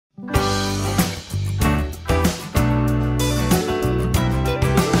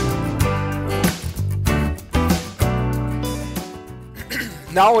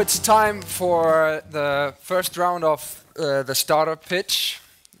Now it's time for the first round of the startup pitch.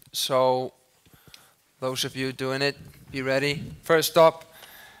 So those of you doing it, be ready. First up,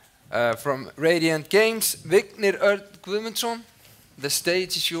 from Radiant Games, Vignir Örn Guðmundsson. The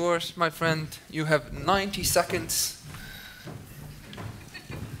stage is yours, my friend. You have 90 seconds.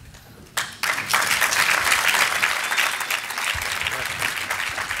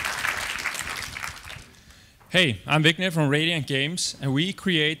 Hey, I'm Vignir from Radiant Games, and we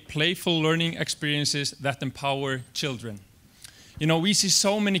create playful learning experiences that empower children. You know, we see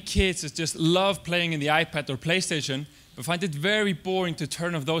so many kids that just love playing in the iPad or PlayStation, but find it very boring to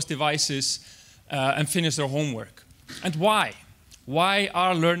turn off those devices and finish their homework. And why? Why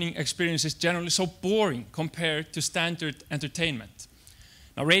are learning experiences generally so boring compared to standard entertainment?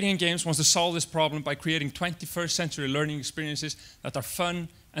 Now, Radiant Games wants to solve this problem by creating 21st century learning experiences that are fun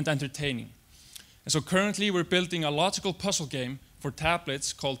and entertaining. And so currently we're building a logical puzzle game for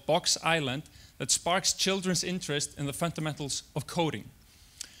tablets called Box Island that sparks children's interest in the fundamentals of coding.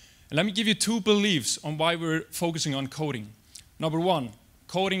 And let me give you two beliefs on why we're focusing on coding. Number one,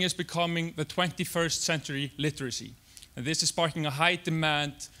 coding is becoming the 21st century literacy. And this is sparking a high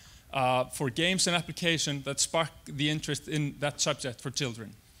demand for games and applications that spark the interest in that subject for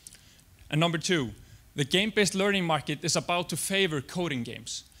children. And number two, the game-based learning market is about to favor coding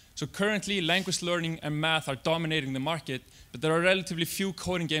games. So currently, language learning and math are dominating the market, but there are relatively few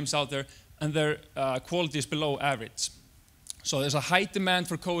coding games out there, and their quality is below average. So there's a high demand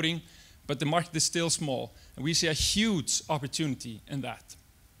for coding, but the market is still small, and we see a huge opportunity in that.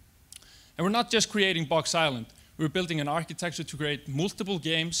 And we're not just creating Box Island. We're building an architecture to create multiple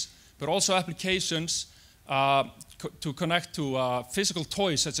games, but also applications to connect to physical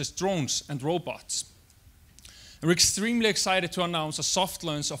toys such as drones and robots. And we're extremely excited to announce a soft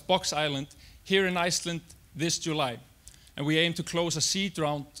launch of Box Island here in Iceland this July. And we aim to close a seed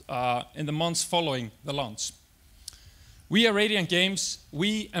round in the months following the launch. We at Radiant Games,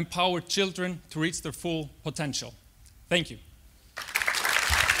 we empower children to reach their full potential. Thank you.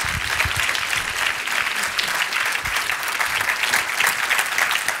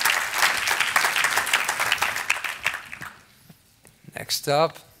 Next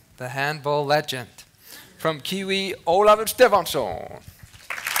up, the handball legend. From Kiwi, Ólafur Stefánsson.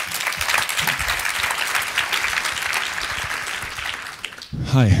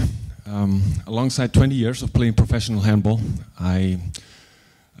 Hi. Alongside 20 years of playing professional handball, I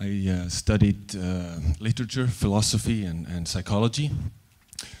studied literature, philosophy, and psychology,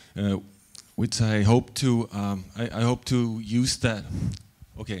 which I hope to use that.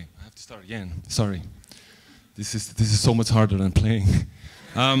 Okay, I have to start again. Sorry. This is so much harder than playing.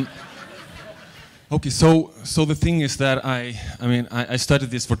 Okay, so the thing is that I studied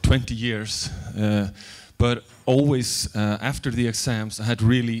this for 20 years, but always after the exams I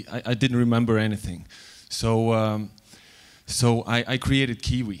didn't remember anything. So I created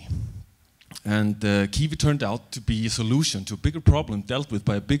Kiwi, and Kiwi turned out to be a solution to a bigger problem dealt with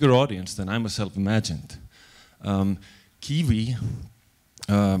by a bigger audience than I myself imagined. Kiwi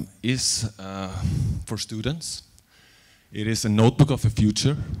is for students. It is a notebook of the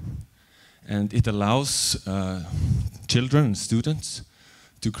future. And it allows children and students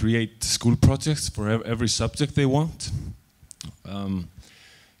to create school projects for every subject they want,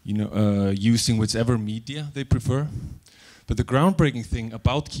 using whichever media they prefer. But the groundbreaking thing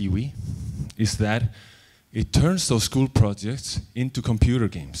about Kiwi is that it turns those school projects into computer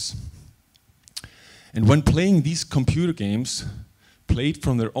games. And when playing these computer games, played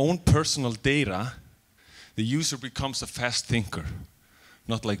from their own personal data, the user becomes a fast thinker,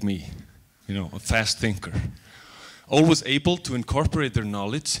 not like me. You know, a fast thinker, always able to incorporate their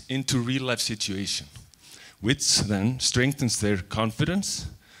knowledge into real-life situation, which then strengthens their confidence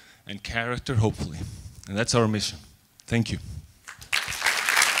and character, hopefully. And that's our mission. Thank you.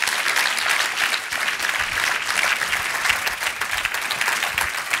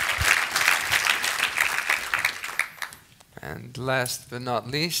 And last but not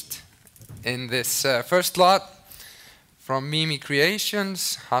least, in this first lot, from Mimi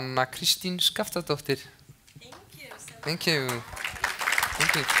Creations, Hanna Kristín Skaftadóttir. Thank you. Thank you.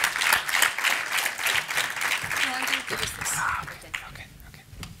 Thank you. No, I'm going to use this. Okay.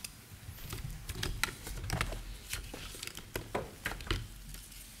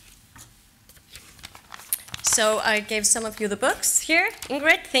 So I gave some of you the books here.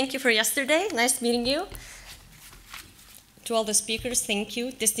 Ingrid, thank you for yesterday. Nice meeting you. To all the speakers, thank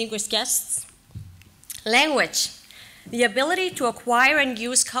you. Distinguished guests. Language. The ability to acquire and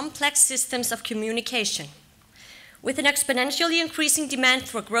use complex systems of communication. With an exponentially increasing demand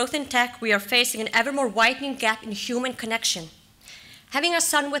for growth in tech, we are facing an ever more widening gap in human connection. Having a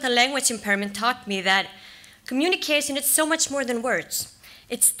son with a language impairment taught me that communication is so much more than words.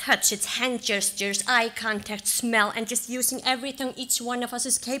 It's touch, it's hand gestures, eye contact, smell, and just using everything each one of us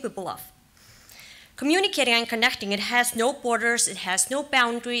is capable of. Communicating and connecting, it has no borders, it has no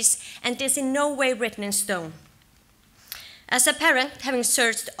boundaries, and is in no way written in stone. As a parent, having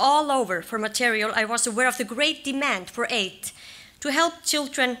searched all over for material, I was aware of the great demand for aid to help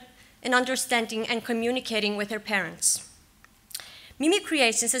children in understanding and communicating with their parents. Mimi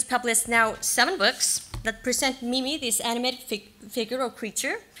Creations has published now 7 books that present Mimi, this animated figure or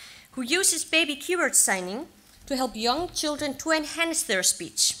creature, who uses baby keyword signing to help young children to enhance their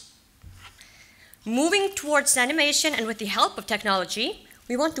speech. Moving towards animation and with the help of technology,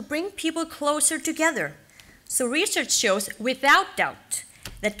 we want to bring people closer together. So research shows, without doubt,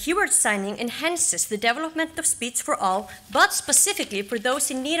 that keyword signing enhances the development of speech for all, but specifically for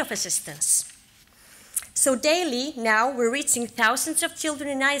those in need of assistance. So daily, now, we're reaching thousands of children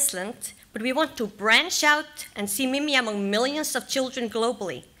in Iceland, but we want to branch out and see Mimi among millions of children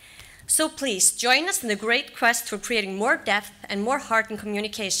globally. So please, join us in the great quest for creating more depth and more heart in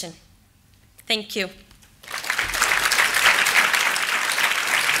communication. Thank you.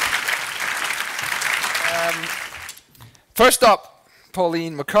 First up,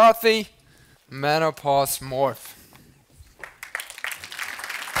 Pauline McCarthy, Menopause Morph.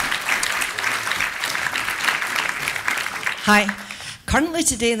 Hi. Currently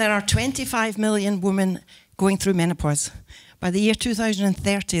today there are 25 million women going through menopause. By the year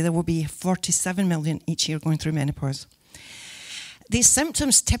 2030 there will be 47 million each year going through menopause. These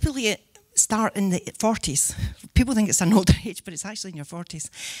symptoms typically start in the 40s. People think it's an older age, but it's actually in your 40s.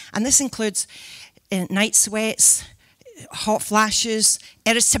 And this includes night sweats, hot flashes,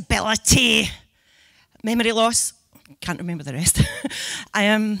 irritability, memory loss. Can't remember the rest.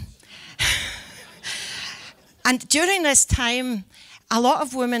 And during this time, a lot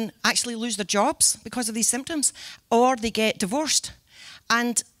of women actually lose their jobs because of these symptoms, or they get divorced.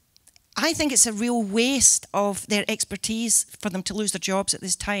 And I think it's a real waste of their expertise for them to lose their jobs at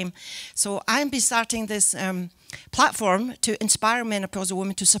this time. So I'm be starting this platform to inspire menopausal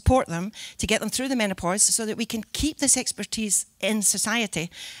women, to support them, to get them through the menopause so that we can keep this expertise in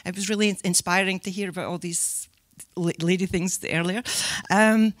society. It was really inspiring to hear about all these lady things earlier.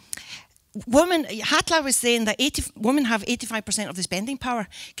 Hatla was saying that women have 85% of the spending power.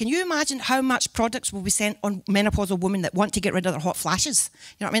 Can you imagine how much products will be sent on menopausal women that want to get rid of their hot flashes?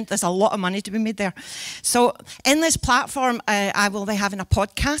 You know what I mean? There's a lot of money to be made there. So in this platform, I will be having a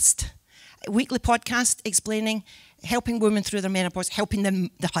podcast, a weekly podcast explaining, helping women through their menopause, helping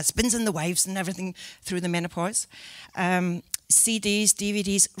them, the husbands and the wives and everything through the menopause. CDs,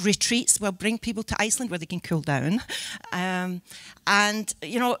 DVDs, retreats will bring people to Iceland where they can cool down. And,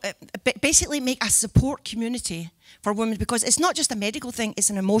 you know, basically make a support community for women, because it's not just a medical thing, it's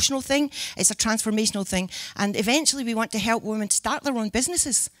an emotional thing, it's a transformational thing. And eventually we want to help women start their own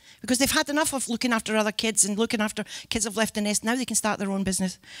businesses, because they've had enough of looking after other kids and looking after kids who've left the nest. Now they can start their own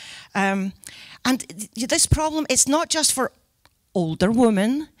business. And this problem, it's not just for older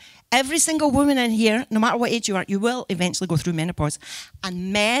women. Every single woman in here, no matter what age you are, you will eventually go through menopause.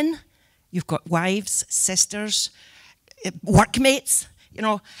 And men, you've got wives, sisters, workmates, you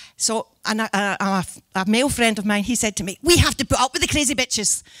know. So, and a male friend of mine, he said to me, we have to put up with the crazy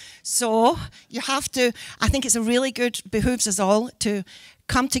bitches. So you have to, I think it's a really good, behooves us all to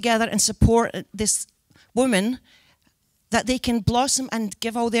come together and support this woman, that they can blossom and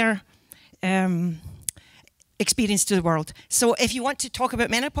give all their experience to the world. So if you want to talk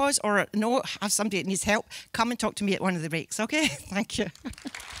about menopause or have somebody that needs help, come and talk to me at one of the breaks, okay? Thank you.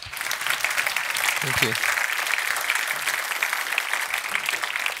 Thank you.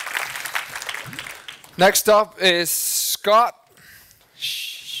 Next up is Scott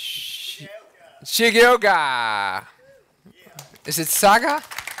Shigioka. Is it Saga?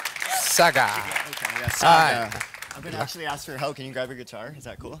 Saga. Okay, yeah, Saga. I've been actually asked for help. Can you grab your guitar? Is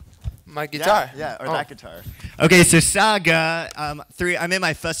that cool? My guitar? Yeah, or that guitar. Okay, so Saga, I'm in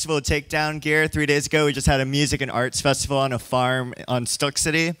my festival takedown gear. 3 days ago, we just had a music and arts festival on a farm on Stoke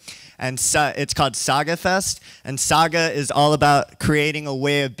City. And it's called Saga Fest. And Saga is all about creating a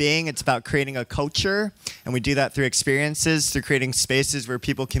way of being. It's about creating a culture. And we do that through experiences, through creating spaces where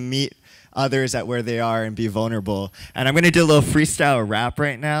people can meet others at where they are and be vulnerable. And I'm going to do a little freestyle rap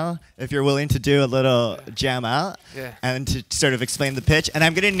right now, if you're willing to do a little jam out and to sort of explain the pitch. And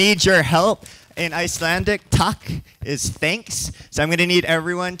I'm going to need your help. In Icelandic, takk is thanks. So I'm going to need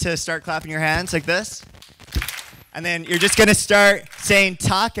everyone to start clapping your hands like this. And then you're just going to start saying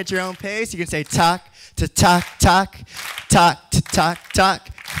takk at your own pace. You can say takk to takk, takk, takk to takk, takk,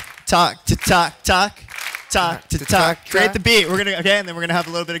 takk to takk, takk, talk to talk. Create the beat. We're gonna and then we're gonna have a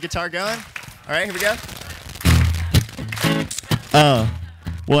little bit of guitar going. All right, here we go.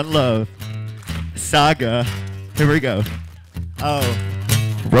 One love, saga. Here we go.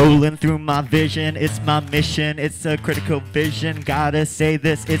 Rolling through my vision, it's my mission, it's a critical vision. Gotta say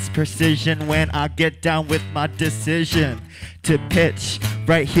this, it's precision when I get down with my decision to pitch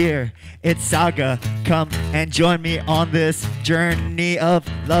right here. It's Saga, come and join me on this journey of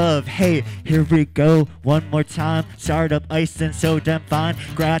love. Hey, here we go, one more time. Startup Iceland, so damn fine.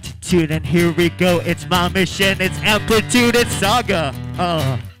 Gratitude, and here we go. It's my mission, it's amplitude, it's Saga.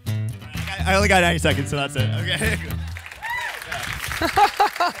 I only got 90 seconds, so that's it. Okay.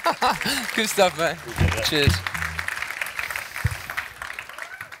 Good stuff, man. Cheers.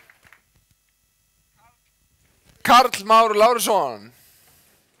 Karl Már Lárusson.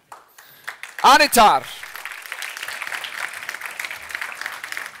 Anitar.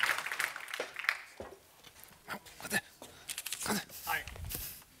 Hi.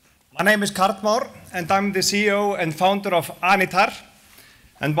 My name is Karl Már, and I'm the CEO and founder of Anitar.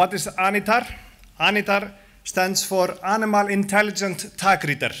 And what is Anitar? Anitar stands for Animal Intelligent Tag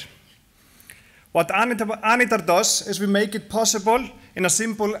Reader. What Anitar does is we make it possible in a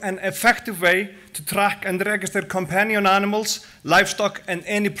simple and effective way to track and register companion animals, livestock, and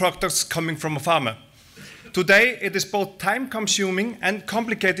any products coming from a farmer. Today, it is both time-consuming and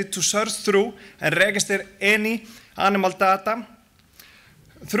complicated to search through and register any animal data.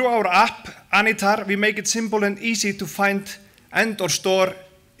 Through our app, Anitar, we make it simple and easy to find and or store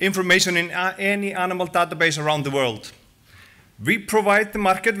information in any animal database around the world. We provide the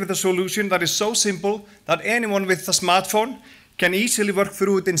market with a solution that is so simple that anyone with a smartphone can easily work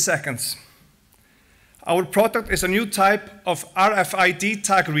through it in seconds. Our product is a new type of RFID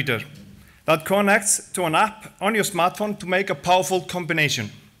tag reader that connects to an app on your smartphone to make a powerful combination.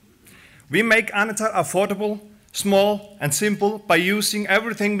 We make Anitar affordable, small, and simple by using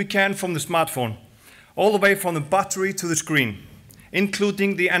everything we can from the smartphone, all the way from the battery to the screen,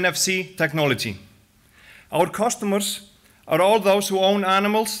 including the NFC technology. Our customers are all those who own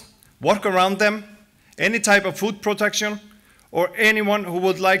animals, work around them, any type of food protection, or anyone who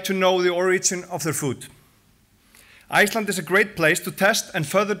would like to know the origin of their food. Iceland is a great place to test and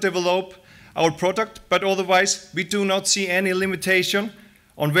further develop our product, but otherwise we do not see any limitation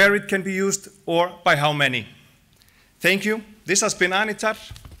on where it can be used or by how many. Thank you. This has been Anitar,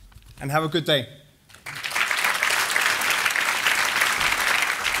 and have a good day.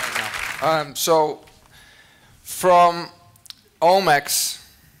 So, from Omex,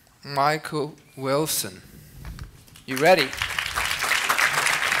 Michael Wilson. You ready?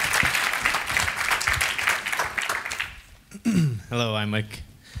 Hello, I'm Mike,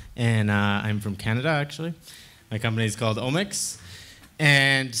 and I'm from Canada, actually. My company is called Omex.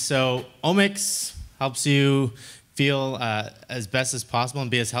 And so Omex helps you feel as best as possible and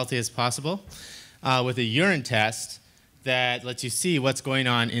be as healthy as possible with a urine test that lets you see what's going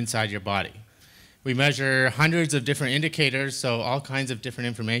on inside your body. We measure hundreds of different indicators, so all kinds of different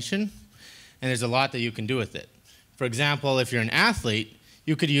information, and there's a lot that you can do with it. For example, if you're an athlete,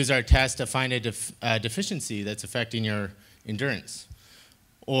 you could use our test to find a deficiency that's affecting your endurance.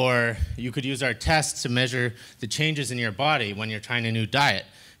 Or you could use our test to measure the changes in your body when you're trying a new diet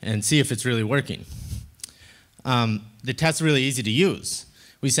and see if it's really working. The test's really easy to use.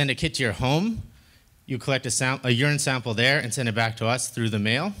 We send a kit to your home. You collect a urine sample there and send it back to us through the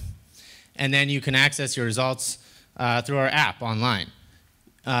mail. And then you can access your results through our app online.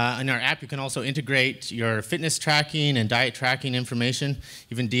 In our app, you can also integrate your fitness tracking and diet tracking information,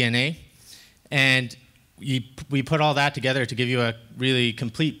 even DNA. And we put all that together to give you a really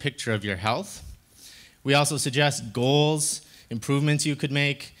complete picture of your health. We also suggest goals, improvements you could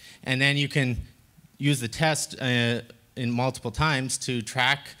make, and then you can use the test in multiple times to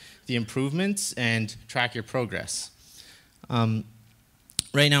track the improvements and track your progress.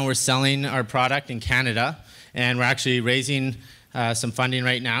 Right now we're selling our product in Canada, and we're actually raising some funding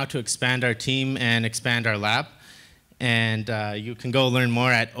right now to expand our team and expand our lab. And you can go learn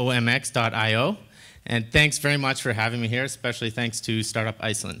more at omx.io. And thanks very much for having me here, especially thanks to Startup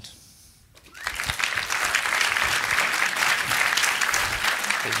Iceland.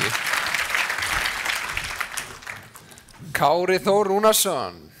 Thank you. Kári Þór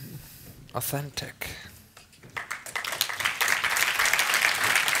Rúnarsson, Authentic.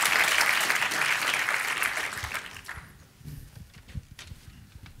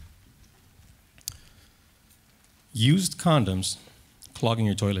 Used condoms clogging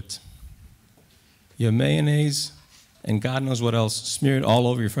your toilet. You have mayonnaise and God knows what else smeared all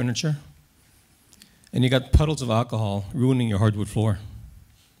over your furniture. And you got puddles of alcohol ruining your hardwood floor.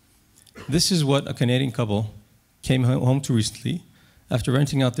 This is what a Canadian couple came home to recently after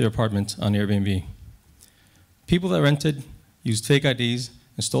renting out their apartment on Airbnb. People that rented used fake IDs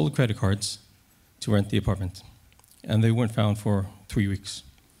and stole the credit cards to rent the apartment, and they weren't found for 3 weeks.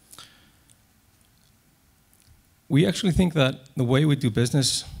 We actually think that the way we do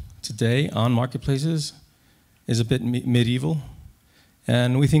business today on marketplaces is a bit medieval,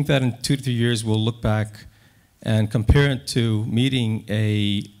 and we think that in 2 to 3 years we'll look back and compare it to meeting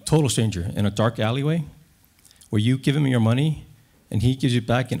a total stranger in a dark alleyway where you give him your money and he gives you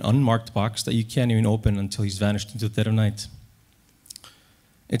back an unmarked box that you can't even open until he's vanished into the dead of night.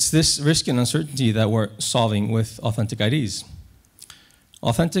 It's this risk and uncertainty that we're solving with Authentic IDs.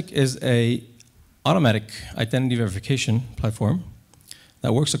 Authentic is an automatic identity verification platform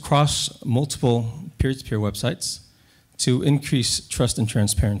that works across multiple peer-to-peer websites to increase trust and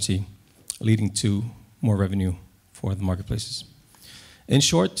transparency, leading to more revenue for the marketplaces. In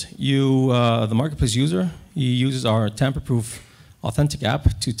short, the marketplace user, he uses our tamper-proof Authentic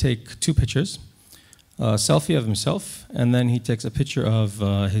app to take 2 pictures, a selfie of himself, and then he takes a picture of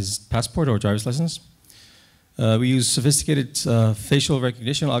his passport or driver's license. We use sophisticated facial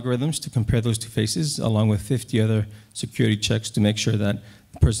recognition algorithms to compare those 2 faces, along with 50 other security checks to make sure that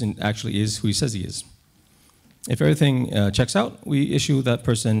the person actually is who he says he is. If everything checks out, we issue that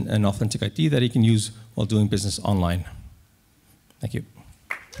person an Authentic ID that he can use while doing business online. Thank you.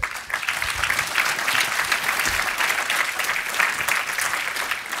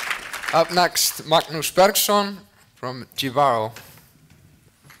 Up next, Magnus Bergson from Givaro.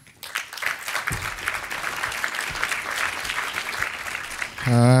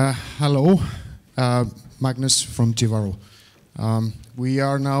 Hello, Magnus from Givaro. We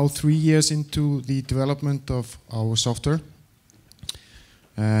are now 3 years into the development of our software,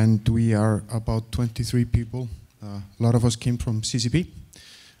 and we are about 23 people. A lot of us came from CCP.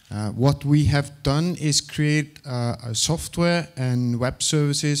 What we have done is create a software and web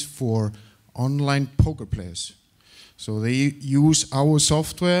services for online poker players. So they use our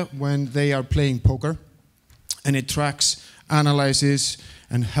software when they are playing poker, and it tracks, analyzes,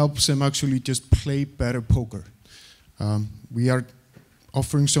 and helps them actually just play better poker. We are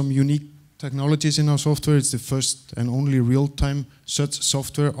offering some unique technologies in our software. It's the first and only real-time such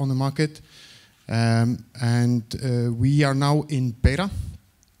software on the market. We are now in beta.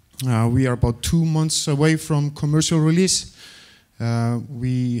 We are about 2 months away from commercial release.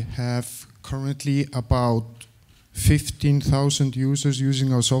 We have currently about 15,000 users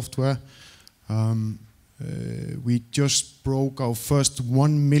using our software. We just broke our first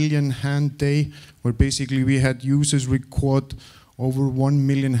 1 million hand day, where basically we had users record over 1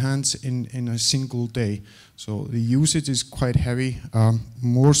 million hands in a single day. So the usage is quite heavy,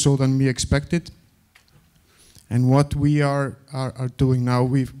 more so than we expected. And what we are doing now,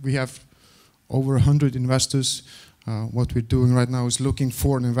 we have over 100 investors. What we're doing right now is looking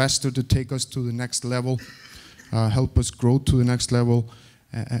for an investor to take us to the next level, help us grow to the next level,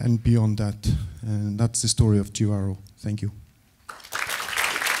 and beyond that. And that's the story of Givaro. Thank you.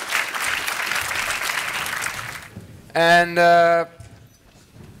 And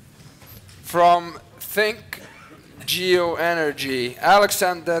from Think Geoenergy,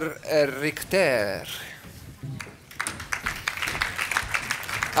 Alexander Richter.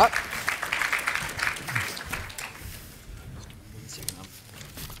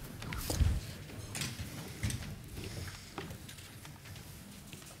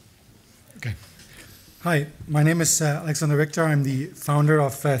 Okay. Hi, my name is Alexander Richter. I'm the founder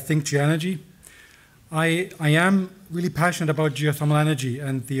of Think Geoenergy. I am really passionate about geothermal energy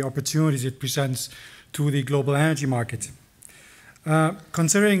and the opportunities it presents to the global energy market.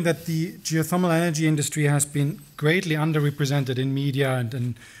 Considering that the geothermal energy industry has been greatly underrepresented in media and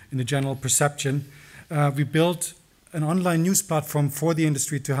in the general perception, we built an online news platform for the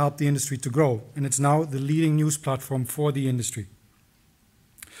industry to help the industry to grow, and it's now the leading news platform for the industry.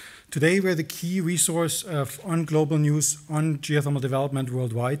 Today, we're the key resource on global news on geothermal development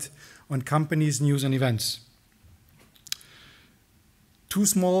worldwide, on companies, news, and events. Too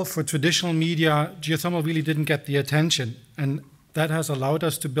small for traditional media, geothermal really didn't get the attention, and that has allowed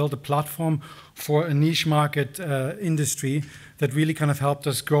us to build a platform for a niche market industry that really kind of helped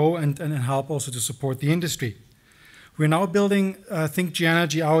us grow and help also to support the industry. We're now building Think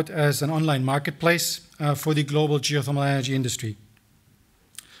Geoenergy out as an online marketplace for the global geothermal energy industry.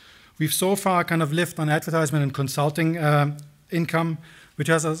 We've so far kind of lived on advertisement and consulting income, which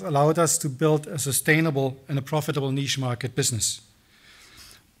has allowed us to build a sustainable and a profitable niche market business.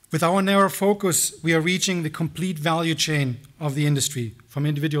 With our narrow focus, we are reaching the complete value chain of the industry, from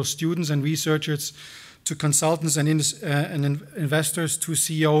individual students and researchers to consultants and investors to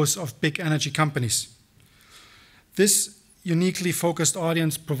CEOs of big energy companies. This uniquely focused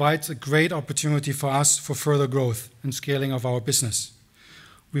audience provides a great opportunity for us for further growth and scaling of our business.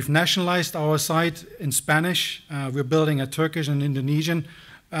 We've nationalized our site in Spanish. We're building a Turkish and Indonesian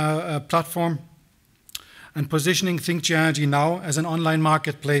platform and positioning Think Energy now as an online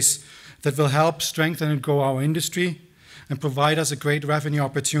marketplace that will help strengthen and grow our industry and provide us a great revenue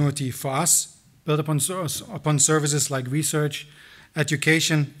opportunity for us, built upon services like research,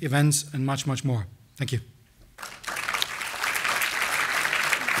 education, events, and much, much more. Thank you.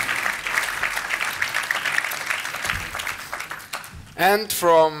 And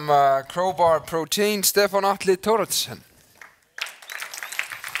from Crowbar Protein, Stefán Atli Thoroddsen.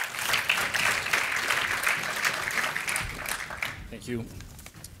 Thank you.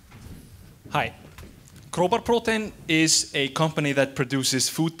 Hi. Crowbar Protein is a company that produces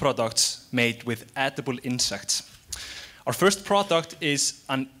food products made with edible insects. Our first product is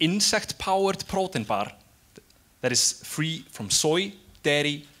an insect-powered protein bar that is free from soy,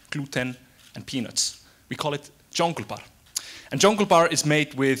 dairy, gluten, and peanuts. We call it Jungle Bar. And Jungle Bar is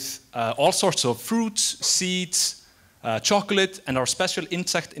made with all sorts of fruits, seeds, chocolate, and our special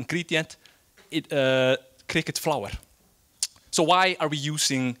insect ingredient, cricket flour. So why are we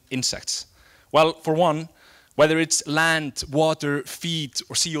using insects? Well, for one, whether it's land, water, feed,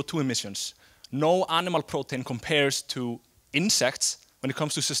 or CO2 emissions, no animal protein compares to insects when it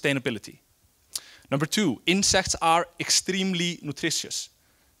comes to sustainability. Number two, insects are extremely nutritious.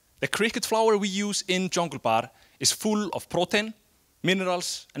 The cricket flour we use in Jungle Bar is full of protein,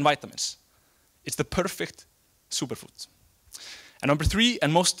 minerals, and vitamins. It's the perfect superfood. And number three,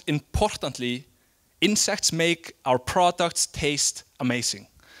 and most importantly, insects make our products taste amazing.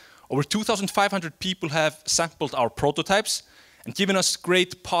 Over 2,500 people have sampled our prototypes and given us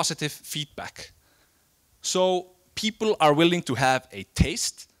great positive feedback. So people are willing to have a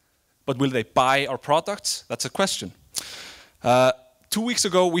taste, but will they buy our products? That's a question. 2 weeks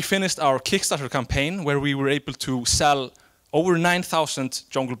ago, we finished our Kickstarter campaign where we were able to sell over 9,000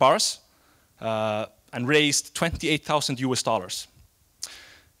 Jungle Bars and raised $28,000.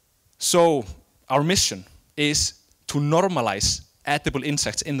 So our mission is to normalize edible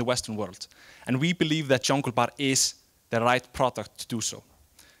insects in the Western world. And we believe that Jungle Bar is the right product to do so.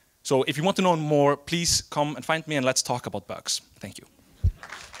 So if you want to know more, please come and find me and let's talk about bugs. Thank you.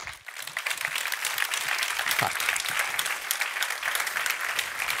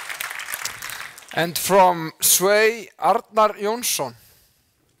 And from Svei, Arnar Jónsson.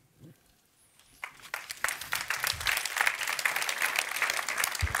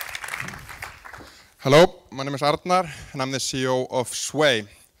 Hello, my name is Arnar and I'm the CEO of Svei.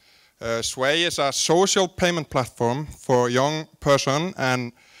 Svei is a social payment platform for young person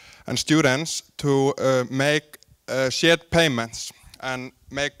and students to make shared payments and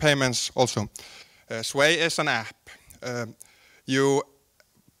make payments also. Svei is an app. You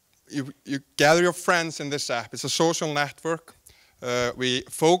gather your friends in this app. It's a social network. We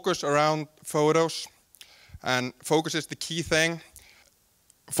focus around photos, and focus is the key thing.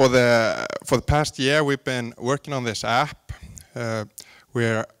 For the past year, we've been working on this app.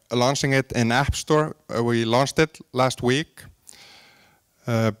 We're launching it in App Store. We launched it last week.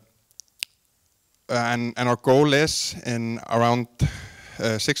 And our goal is in around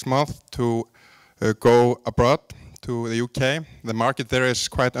 6 months to go abroad to the UK. The market there is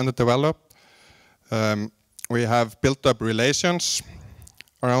quite underdeveloped. We have built up relations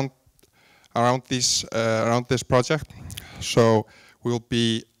around this project, so we'll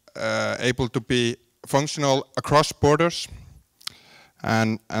be able to be functional across borders,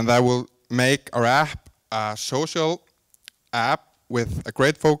 and that will make our app a social app with a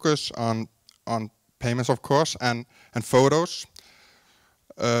great focus on payments, of course, and photos,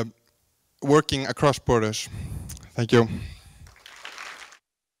 working across borders. Thank you.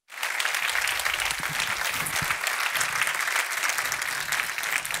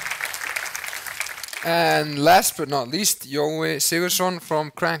 And last but not least, Jói Sigurðsson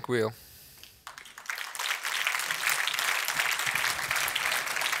from Crankwheel.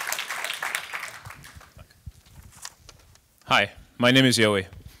 Hi, my name is Jói.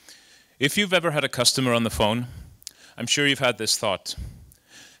 If you've ever had a customer on the phone, I'm sure you've had this thought.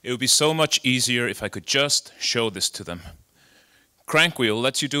 It would be so much easier if I could just show this to them. Crankwheel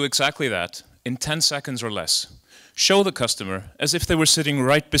lets you do exactly that in 10 seconds or less. Show the customer as if they were sitting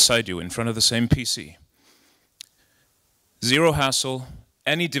right beside you in front of the same PC. Zero hassle,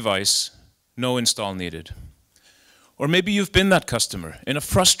 any device, no install needed. Or maybe you've been that customer in a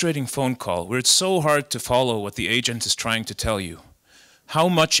frustrating phone call where it's so hard to follow what the agent is trying to tell you. How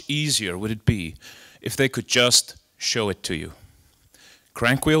much easier would it be if they could just show it to you.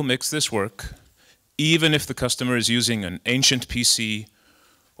 Crankwheel makes this work, even if the customer is using an ancient PC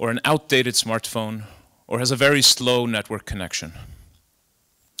or an outdated smartphone or has a very slow network connection.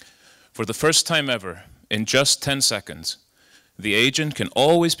 For the first time ever, in just 10 seconds, the agent can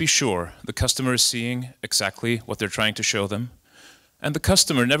always be sure the customer is seeing exactly what they're trying to show them, and the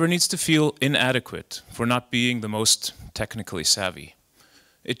customer never needs to feel inadequate for not being the most technically savvy.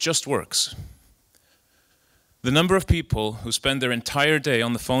 It just works. The number of people who spend their entire day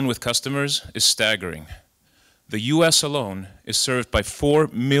on the phone with customers is staggering. The US alone is served by 4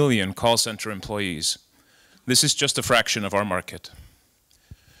 million call center employees. This is just a fraction of our market.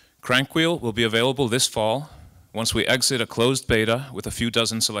 Crankwheel will be available this fall once we exit a closed beta with a few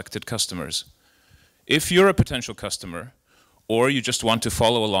dozen selected customers. If you're a potential customer, or you just want to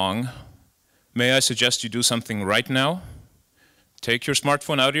follow along, may I suggest you do something right now? Take your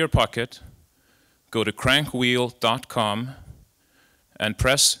smartphone out of your pocket, go to crankwheel.com, and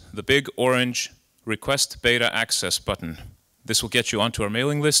press the big orange Request Beta Access button. This will get you onto our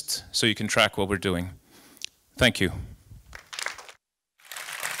mailing list so you can track what we're doing. Thank you.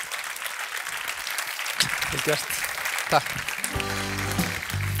 Takk.